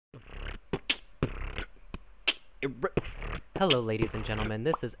Hello, ladies and gentlemen.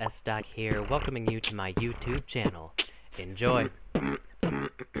 This is S-Stock here, welcoming you to my YouTube channel. Enjoy.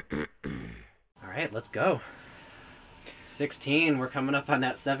 Alright, let's go. 16, we're coming up on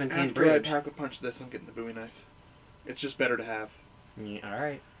that 17 After bridge. I pack-a-punch this, I'm getting the Bowie knife. It's just better to have. Yeah,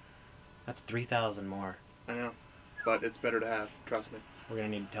 alright. That's 3,000 more. I know. But it's better to have. Trust me. We're gonna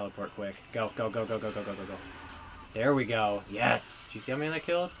need to teleport quick. Go, go, go, go, go, go, go, go, go. There we go. Yes! Did you see how many I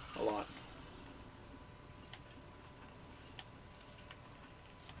killed? A lot.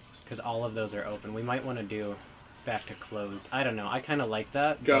 Because all of those are open. We might want to do back to closed. I don't know. I kind of like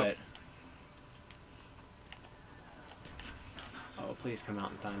that, Go. but... Oh, please come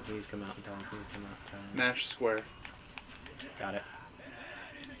out in time. Please come out in time. Please come out in time. Mash square. Got it.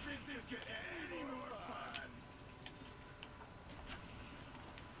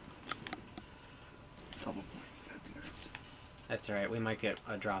 Double points. That'd be nice. That's alright. We might get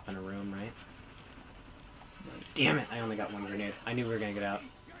a drop in a room, right? Damn it! I only got one grenade. I knew we were going to get out.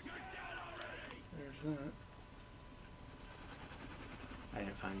 There's that. I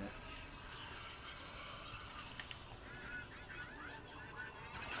didn't find it.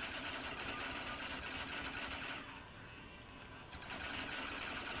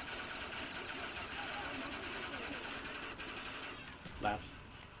 Laps.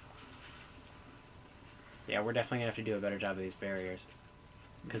 Yeah, we're definitely gonna have to do a better job of these barriers.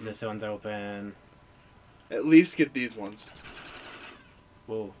 Because this one's open. At least get these ones.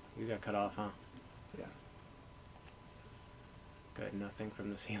 Whoa, you got cut off, huh? Yeah. Good, nothing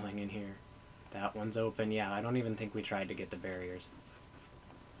from the ceiling in here. That one's open. Yeah, I don't even think we tried to get the barriers.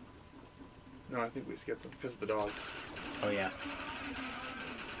 No, I think we skipped them because of the dogs. Oh, yeah.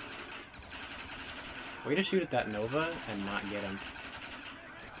 Way to shoot at that Nova and not get him.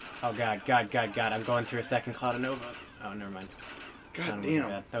 Oh, God, God, God, God. I'm going through a second cloud of Nova. Oh, never mind. God That wasn't damn.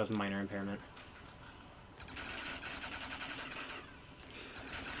 bad. That was minor impairment.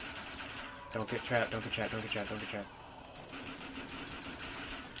 Don't get trapped, don't get trapped, don't get trapped, don't get trapped.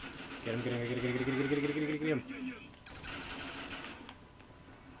 Get him, get him, get him, get him, get him, get him, get him, get him, get him.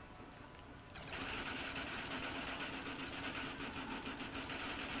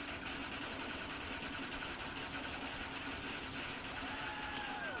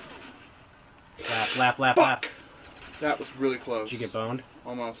 Lap, lap, lap, lap. Fuck! That was really close. Did you get boned?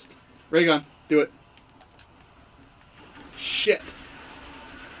 Almost. Ray gun. Do it. Shit.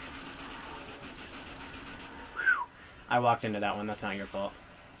 I walked into that one, that's not your fault.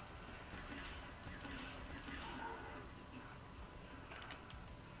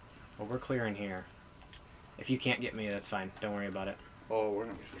 Well, we're clearing here. If you can't get me, that's fine. Don't worry about it. Oh, we're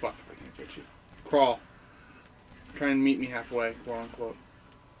gonna be fucked if I can't get you. Crawl. Try and meet me halfway, quote unquote.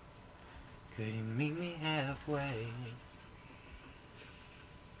 Could you meet me halfway?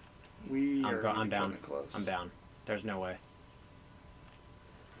 I'm down. Close. I'm down. There's no way.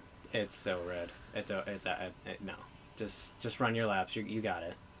 It's so red. No. Just run your laps. You got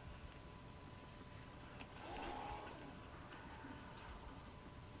it.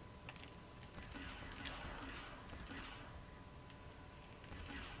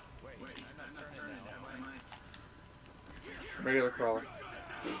 Regular crawler.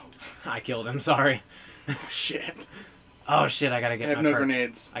 I killed him. Sorry. Oh shit. Oh shit! I gotta get I have my no perks.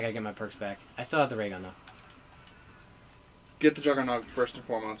 grenades. I gotta get my perks back. I still have the ray gun though. Get the Juggernog first and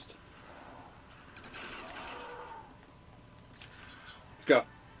foremost. Let's go.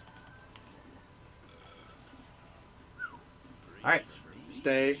 All right.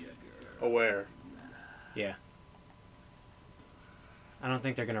 Stay aware. Yeah. I don't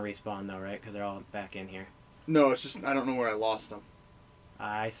think they're gonna respawn though, right? Because they're all back in here. No, it's just I don't know where I lost them.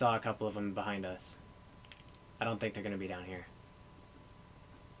 I saw a couple of them behind us. I don't think they're gonna be down here.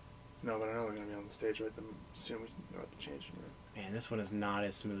 No, but I know they're gonna be on the stage right then. Soon we know what the changing room. Man, this one is not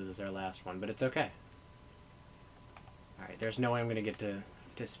as smooth as our last one, but it's okay. Alright, there's no way I'm gonna get to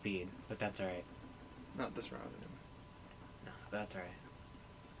speed, but that's alright. Not this round anyway. No, that's alright.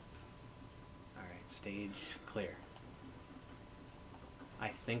 Alright, stage clear.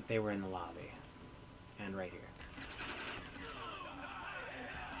 I think they were in the lobby. And right here.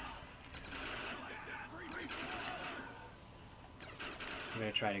 I'm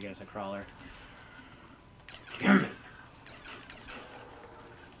gonna try to get us a crawler. Damn it!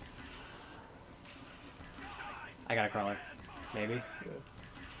 I got a crawler. Maybe? Good.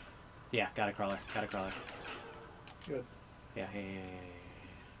 Yeah, got a crawler. Got a crawler. Good. Yeah, hey.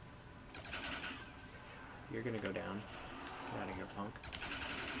 You're gonna go down. Get out of here, punk.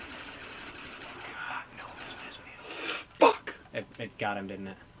 God, no, this me. Fuck! It got him, didn't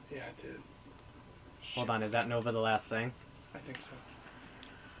it? Yeah, it did. Hold on, is that Nova the last thing? I think so.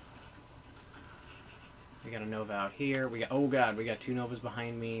 You We got a Nova out here. We got, oh god, we got 2 Novas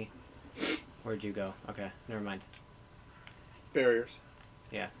behind me. Where'd you go? Okay, never mind. Barriers.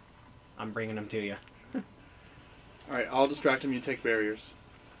 Yeah, I'm bringing them to you. Alright, I'll distract him, you take barriers.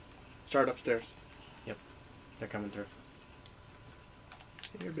 Start upstairs. Yep, they're coming through.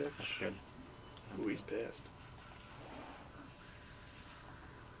 Here, That's bitch. good. Ooh, he's pissed.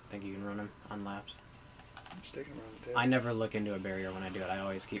 Think you can run them on laps? I'm just taking him around the table. I never look into a barrier when I do it. I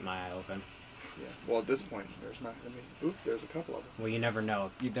always keep my eye open. Yeah, well, at this point, there's not going to be... Oop, there's a couple of them. Well, you never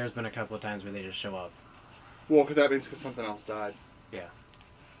know. There's been a couple of times where they just show up. Well, that means because something else died. Yeah.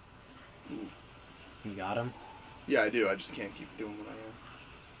 Ooh. You got him? Yeah, I do. I just can't keep doing what I am.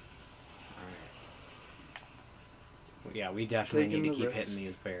 Alright. Well, yeah, we definitely Taking need to the keep risk. hitting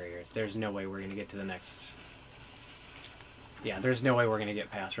these barriers. There's no way we're going to get to the next... Yeah, there's no way we're going to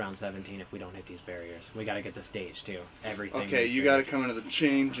get past round 17 if we don't hit these barriers. We got to get the stage, too. Everything. Okay, needs you got to barriers. come into the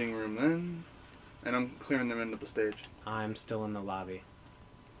changing room then. And I'm clearing them into the stage. I'm still in the lobby.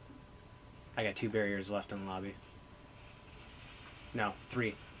 I got 2 barriers left in the lobby. No,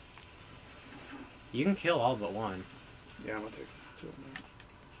 3. You can kill all but 1. Yeah, I'm going to take 2 of them.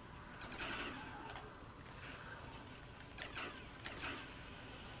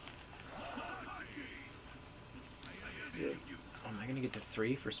 Yeah. Oh, am I going to get to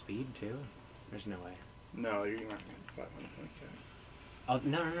 3 for speed, too? There's no way. No, you're not going to get 500 point cap. Oh,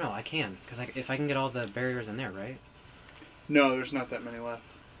 no, I can. Because if I can get all the barriers in there, right? No, there's not that many left.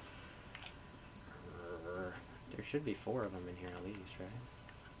 There should be 4 of them in here at least, right?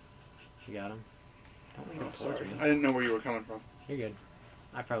 You got them? Don't make Oh, them force sorry. me. I didn't know where you were coming from. You're good.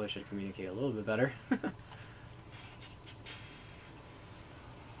 I probably should communicate a little bit better.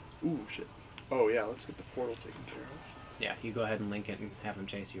 Ooh, shit. Oh, yeah, let's get the portal taken care of. Yeah, you go ahead and link it and have him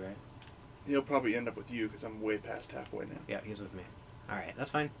chase you, right? He'll probably end up with you because I'm way past halfway now. Yeah, he's with me. Alright, that's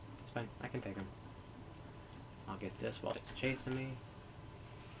fine. That's fine. I can take him. I'll get this while he's chasing me.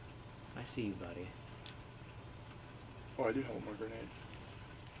 I see you, buddy. Oh, I do have one more grenade.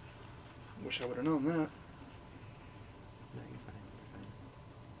 Wish I would have known that. No, you're fine. You're fine.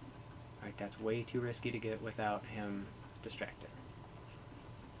 Alright, that's way too risky to get without him distracted.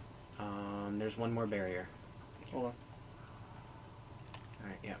 There's one more barrier. Hold on.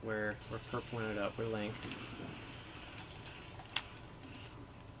 Alright, yeah, we're purpling it up. We're linked. Is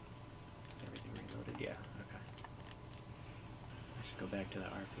everything reloaded? Yeah, okay. I should go back to the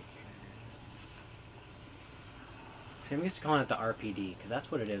RPD. See, I'm used to calling it the RPD, because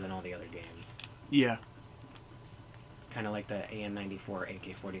that's what it is in all the other games. Yeah. Kind of like the AN-94,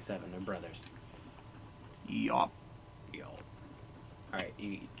 AK-47. They're brothers. Yup. Yo. Alright,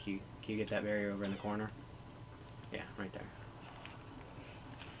 can you get that barrier over in the corner? Yeah, right there.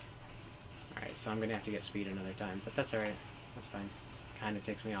 Alright, so I'm going to have to get speed another time, but that's alright. That's fine. Kind of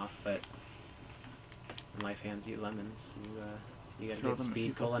ticks me off, but when life hands you lemons, you got to Throw get them at speed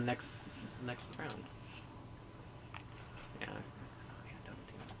people. pulling next round. Yeah. Yeah, double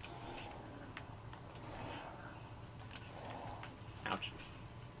team. Ouch.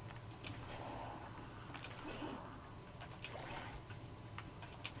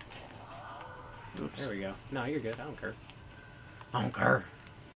 Oops. There we go. No, you're good. I don't care. I don't care.